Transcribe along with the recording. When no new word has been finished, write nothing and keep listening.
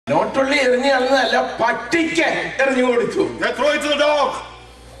Not only പട്ടിക്ക് എറിഞ്ഞു കൊടുത്തു. They throw it to the dog.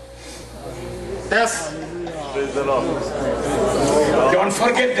 Yes. Don't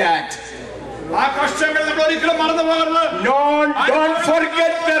forget that. Don't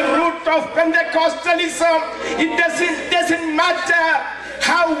forget the root of Pentecostalism. It doesn't matter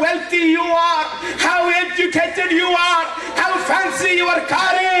how wealthy you are, how educated you are, how fancy your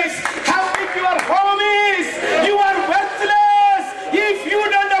car is, how big your home is. You are worthless if you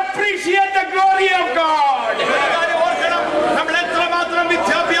don't appreciate the glory of God.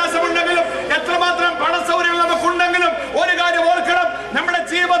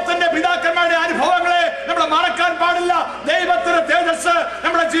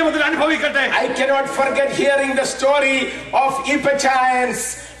 I cannot forget hearing the story of Ipachay's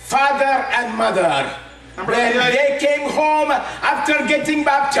father and mother. When they came home after getting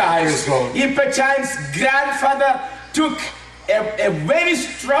baptized, Ipachay's grandfather took a very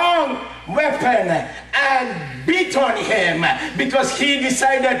strong weapon and beat on him because he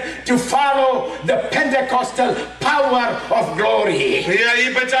decided to follow the Pentecostal power of glory.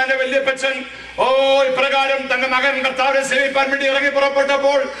 ഇപ്രകാരം തന്റെ മകൻ കർത്താവിനെ സേവിക്കാൻ വേണ്ടി ഇറങ്ങി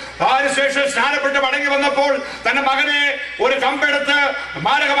പുറപ്പെട്ടപ്പോൾ അതിനുശേഷം സ്നാനപ്പെട്ട് മടങ്ങി വന്നപ്പോൾ തന്റെ മകനെ ഒരു കമ്പെടുത്ത്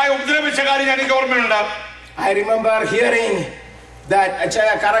മാരകമായി ഉപദ്രവിച്ച കാര്യം എനിക്ക് ഓർമ്മയുണ്ട്. I remember hearing that,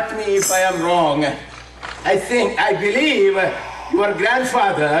 Achaya, correct me if I am wrong, I believe your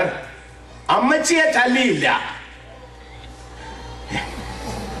grandfather അമ്മച്ചിയെ തല്ലിയില്ല.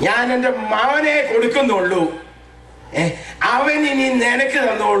 ഞാൻ എൻ്റെ മകനെ കൊടുക്കുന്നുള്ളൂ, അവൻ ഇനി നിനക്ക്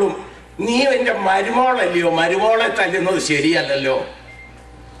തന്നോളും, നീ എന്റെ മരുമോളല്ലയോ, മരുമോളെ തല്ലുന്നത് ശരിയല്ലല്ലോ.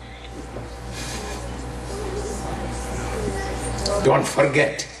 Don't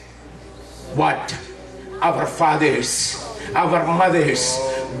forget what our fathers, our mothers,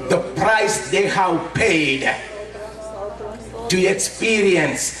 the price they have paid to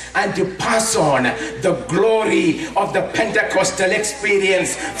experience and to pass on the glory of the Pentecostal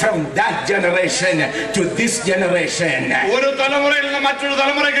experience from that generation to this generation. ഒരു തലമുറയിൽ നിന്ന് മറ്റൊരു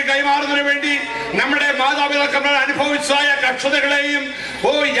തലമുറയ്ക്ക് കൈമാറുന്നതിന് വേണ്ടി നമ്മുടെ മാതാപിതാക്കൾ അനുഭവിച്ചായ കഷ്ടതകളെയും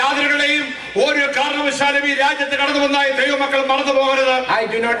യാതനകളെയും ഒരു കാരണവശാലും ഈ രാജ്യത്ത് കടന്നു വന്നായ ദൈവമക്കൾ മറന്നു പോകരുത്. I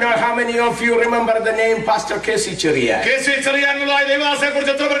do not know how many of you remember the name Pastor K.C. Cheriya. K.C. Cheriya എന്നുള്ള ദൈവദാസനെ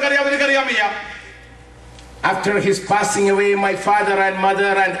കുറിച്ച് എത്ര പേർക്ക് അറിയാം? എനിക്കറിയാമയ്യ. After his passing away, my father and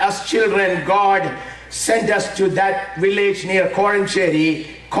mother and us children, God sent us to that village near Korancheri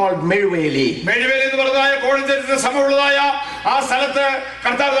called Medveli. Medveli എന്ന് പറഞ്ഞാൽ കോഴഞ്ചേരിയുടെ സമീപമുള്ളതായ ആ സ്ഥലത്ത്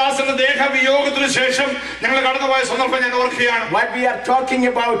കർത്താവദാസന്റെ ദേഹവിയോഗത്തിനു ശേഷം ഞങ്ങൾ കടന്നുപോയ സന്ദർഭം ഞാൻ ഓർക്കുകയാണ്. What we are talking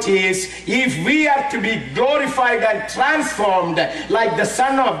about is, if we are to be glorified and transformed like the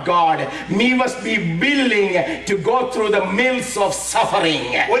Son of God, we must be willing to go through the mills of suffering.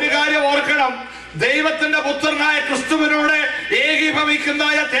 ഒരു കാര്യം ഓർക്കണം, ദൈവത്തിന്റെ പുത്രനായ ക്രിസ്തുവിനോട്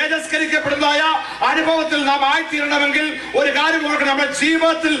ഏകീഭവിക്കുന്നതായ തേജസ്കരിക്കപ്പെടുന്നതായ അനുഭവത്തിൽ നാം ആയിത്തീരണമെങ്കിൽ ഒരു കാര്യം ഓർക്കണം, നമ്മുടെ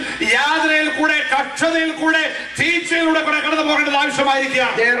ജീവിതത്തിൽ യാതനയിൽ കൂടെ, കഷ്ടതയിൽ കൂടെ, തീച്ചയിലൂടെ കൂടെ കടന്നു പോകേണ്ടത്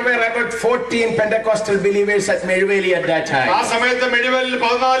ആവശ്യമായിരിക്കുകയാണ്. There were about 14 Pentecostal believers at Medveli at that time. ആ സമയത്ത് മെഡിവലിൽ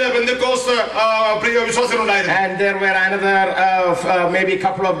 14 Pentecost വിശ്വാസികളുണ്ടായിരുന്നു. And there were another maybe a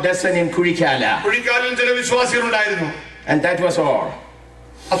couple of dozen in Kurikala. കുഴിക്കാലിൽ ചില വിശ്വാസികളുണ്ടായിരുന്നു. And that was all.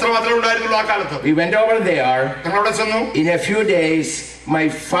 We went over there. In a few days, my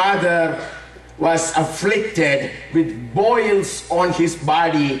father was afflicted with boils on his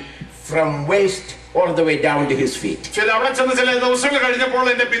body from waist all the way down to his feet.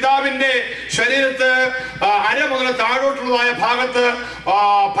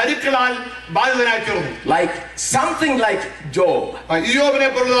 Like something like Job.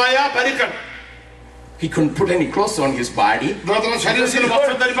 He couldn't put any clothes on his body.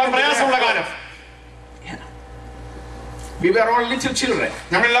 We were all little children.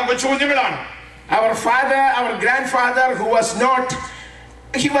 Our father, our grandfather, who was not,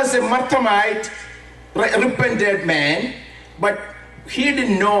 he was a Marthamite, repentant man, but he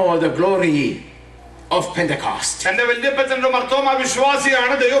didn't know the glory of Pentecost. എന്റെ വല്യപ്പച്ചന്റെ മർത്തോമ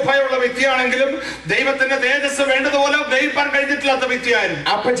വിശ്വാസിയാണ്, ദൈവഭയമുള്ള വ്യക്തിയാണെങ്കിലും ദൈവത്തിന്റെ തേജസ്സ് വേണ്ടതുപോലെ ദൈവപ്പാൻ കഴിഞ്ഞിട്ടില്ലാത്ത വ്യക്തിയായിരുന്നു.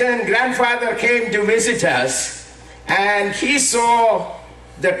 Appajan grandfather came to visit us and he saw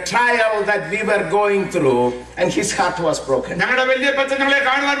the trial that we were going through and his heart was broken. ഞങ്ങളുടെ വല്യപ്പച്ചൻ ഞങ്ങളെ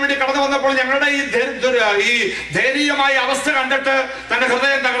കാണുവാൻ വേണ്ടി കടന്നു വന്നപ്പോൾ ഞങ്ങളുടെ ഈ ദയനീയമായ അവസ്ഥ കണ്ടിട്ട് തന്റെ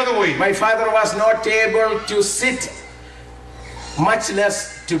hൃദയം തകർന്നു പോയി. My father was not able to sit, much less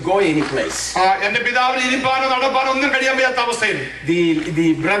to go any place. The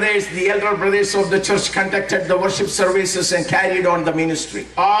brothers, the elder brothers of the church conducted the worship services and carried on the ministry.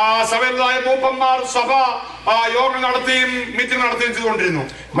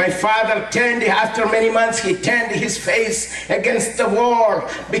 My father turned, after many months, he turned his face against the wall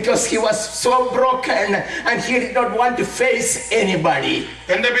because he was so broken and he did not want to face anybody.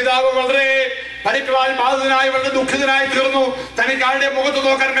 പരിക്കളാൽ ബാധിതനായി വളരെ ദുഃഖിതനായി തീർന്നു. തനിക്ക് ആരുടെ മുഖത്ത്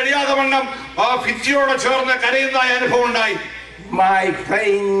നോക്കാൻ കഴിയാതെ വണ്ണം ആ ഭിത്തിയോട് ചേർന്ന് കരയുന്നതായ അനുഭവം ഉണ്ടായി. My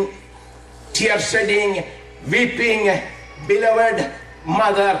praying, tear shedding, weeping, beloved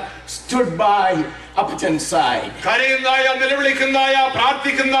mother stood by Upton's side. കരയുന്നതായ, നിലവിളിക്കുന്നതായ,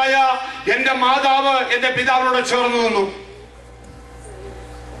 പ്രാർത്ഥിക്കുന്നതായ എന്റെ മാതാവ് എന്റെ പിതാവിനോട് ചേർന്ന് നിന്നു.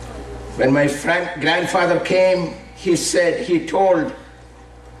 When my grandfather came, he told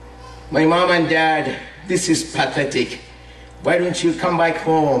my mom and dad, this is pathetic. Why don't you come back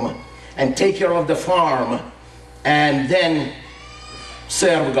home and take care of the farm and then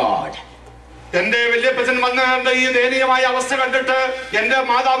serve God? എന്റെ വല്യപ്പച്ചൻ വന്ന് ഈ ദയനീയമായ അവസ്ഥ കണ്ടിട്ട് എന്റെ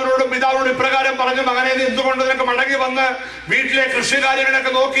മാതാവിനോടും പിതാവിനോടും ഇപ്രകാരം പറഞ്ഞു, മകനെ നീ എന്തുകൊണ്ട് നിനക്ക് മടങ്ങി വന്ന് വീട്ടിലെ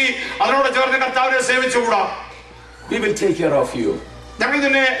കൃഷികാര്യങ്ങളൊക്കെ നോക്കി അതിനോട് ചേർന്ന് കർത്താവിനെ സേവിച്ചുകൂടാ? We will take care of you. ഞങ്ങൾ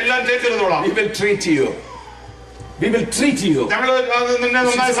നിന്നെ എല്ലാം ചെയ്തിരുന്നോളാം. We will treat you. We will treat you.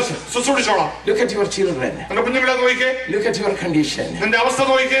 Look at your children. Look at your condition.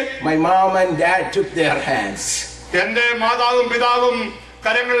 My mom and dad took their hands.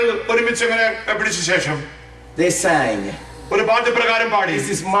 They sang. This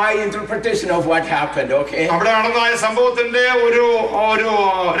is my interpretation of what happened, okay?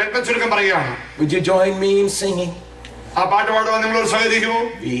 Would you join me in singing?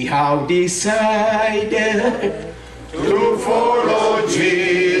 We have decided to follow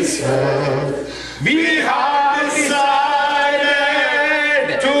Jesus. We have decided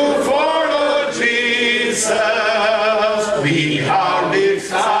to follow Jesus. We have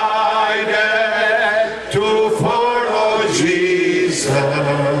decided to follow Jesus.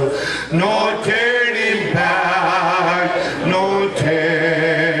 No turning back, no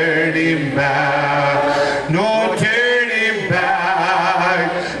turning back, no turning back,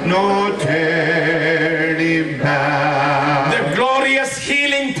 no turning back. The glorious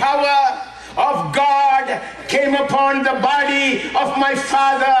healing power of God came upon the body of my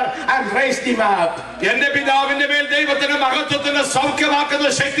father and raised him up. എന്റെ പിതാവിന്റെ മേൽ ദൈവത്തിന്റെ മഹത്വത്തിന് സൗഖ്യമാക്കുന്ന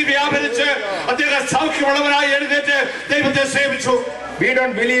ശക്തി വ്യാപരിച്ച് അദ്ദേഹം സൗഖ്യമുള്ളവനായി എഴുന്നേറ്റ് ദൈവത്തെ സേവിച്ചു. We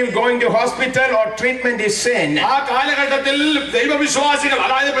don't believe going to hospital or treatment is sin. ആ കാലഘട്ടത്തിൽ ദൈവവിശ്വാസികൾ,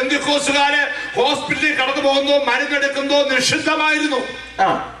 അതായത് പെന്തക്കോസ്തുകാര് ഹോസ്പിറ്റലിൽ കടന്നു പോകുന്നു, മരുന്നെടുക്കുന്നു നിഷിദ്ധമായിരുന്നു.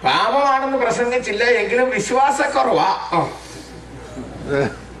 പാപമാണെന്ന് പ്രസംഗിച്ചില്ല, എങ്കിലും വിശ്വാസക്കുറവാ.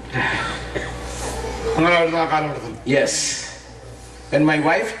 Yes. When my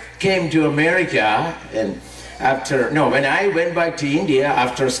wife came to America and when I went back to India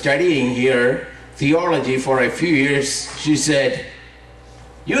after studying here theology for a few years, she said,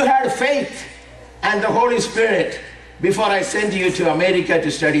 you had faith and the Holy Spirit before I sent you to America to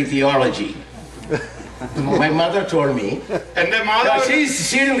study theology. My mother told me.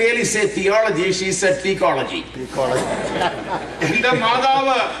 She didn't really say theology, she said theology.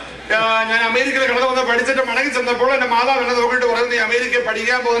 ഞാൻ അമേരിക്കയിൽ കടന്നു വന്ന് പഠിച്ചിട്ട് മടങ്ങി ചെന്നപ്പോൾ എന്റെ മാതാവ് എന്നെ നോക്കിയിട്ട് പറയുന്നത്, അമേരിക്കയിൽ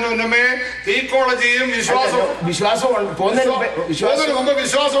പഠിക്കാൻ പോകുന്ന മുന്നമേ തീക്കോളജിയും വിശ്വാസം ഉണ്ടായിരുന്നു,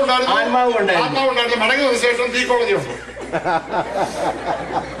 ആത്മാവ് ഉണ്ടായിരുന്നു. മടങ്ങി വന്ന ശേഷം തീക്കോളജി ഉണ്ട്.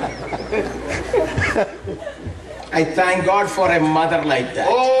 I thank God for a mother like that.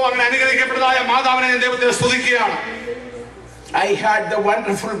 അങ്ങനെ അനുഗ്രഹിക്കപ്പെട്ടതായ മാതാവിനെ ദൈവത്തെ സ്തുതിക്കുകയാണ്. I had the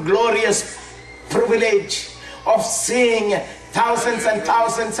wonderful, glorious privilege of seeing thousands and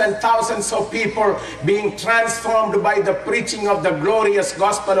thousands and thousands of people being transformed by the preaching of the glorious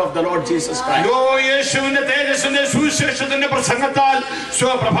gospel of the Lord Jesus Christ. യേശുവിന്റെ തേജസ്സിന്റെ സുവിശേഷത്തിന്റെ പ്രസംഗത്താൽ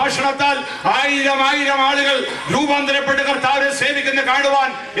പ്രഭാഷണത്താൽ ആയിരം ആളുകൾ രൂപാന്തരപ്പെട്ട് കർത്താവിനെ സേവിക്കുന്ന കാണുവാൻ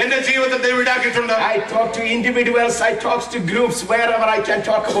എന്റെ ജീവിതത്തെ ദൈവം ഇടാക്കിയിട്ടുണ്ട്. I talk to individuals, I talk to groups, wherever I can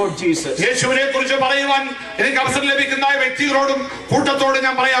talk about Jesus. യേശുവിനെ കുറിച്ച് പറയുവാൻ എനിക്ക് അവസരം ലഭിക്കുന്ന വ്യക്തികളോടും കൂട്ടത്തോടും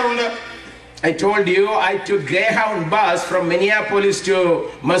ഞാൻ പറയാറുണ്ട്. I told you I took Greyhound bus from Minneapolis to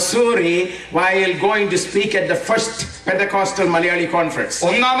Missouri while going to speak at the first Pentecostal Malayali conference.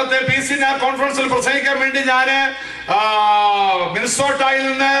 ഒന്നാമത്തെ PCNA കോൺഫറൻസിൽ പ്രസംഗിക്കാൻ വേണ്ടി ഞാൻ മിനസോട്ടയിൽ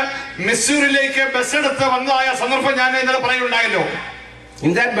നിന്ന് മിസ്സൂറിയിലേക്ക് ബസ് എടുത്ത് വന്നതായ സന്ദർഭം ഞാൻ ഇന്നലെ പറയുണ്ടായല്ലോ.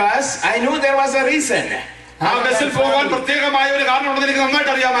 In that bus I knew there was a reason. ആ ബസ്സിൽ പോകാൻ പ്രത്യേകമായ ഒരു കാരണം ഉണ്ടെന്ന് എനിക്ക്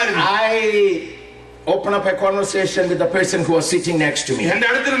നന്നായിട്ട് അറിയാമായിരുന്നു. I open up a conversation with the person who was sitting next to me. And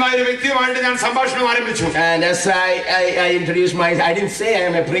as I introduced myself, I didn't say I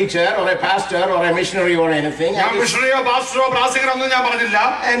am a preacher or a pastor or a missionary or anything. And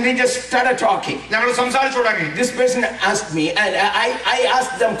we just started talking. This person asked me, and I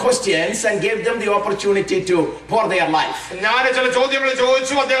asked them questions and gave them the opportunity to pour their life.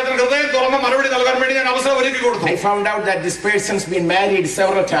 I found out that this person's been married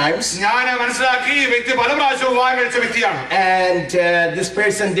several times. And this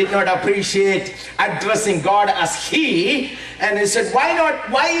person did not appreciate addressing God as he, and he said, why not?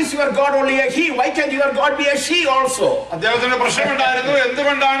 Why is your God only a he? Why can't your God be a she also?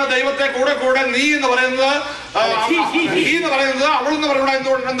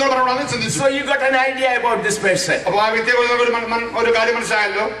 So you got an idea about this person.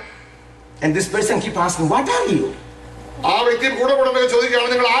 And this person keep asking, what are you? Are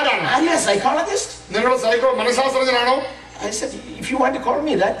you a psychologist? I said, if you want to call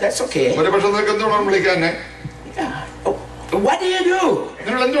me that, that's okay. Yeah. Oh, what do you do?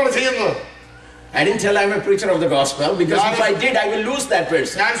 I didn't tell I'm a preacher of the gospel, because if I did, I will lose that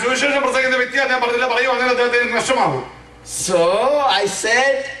person. So I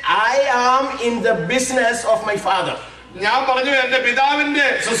said, I am in the business of my father.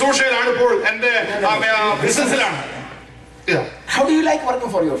 How do you like working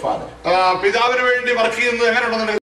for your father?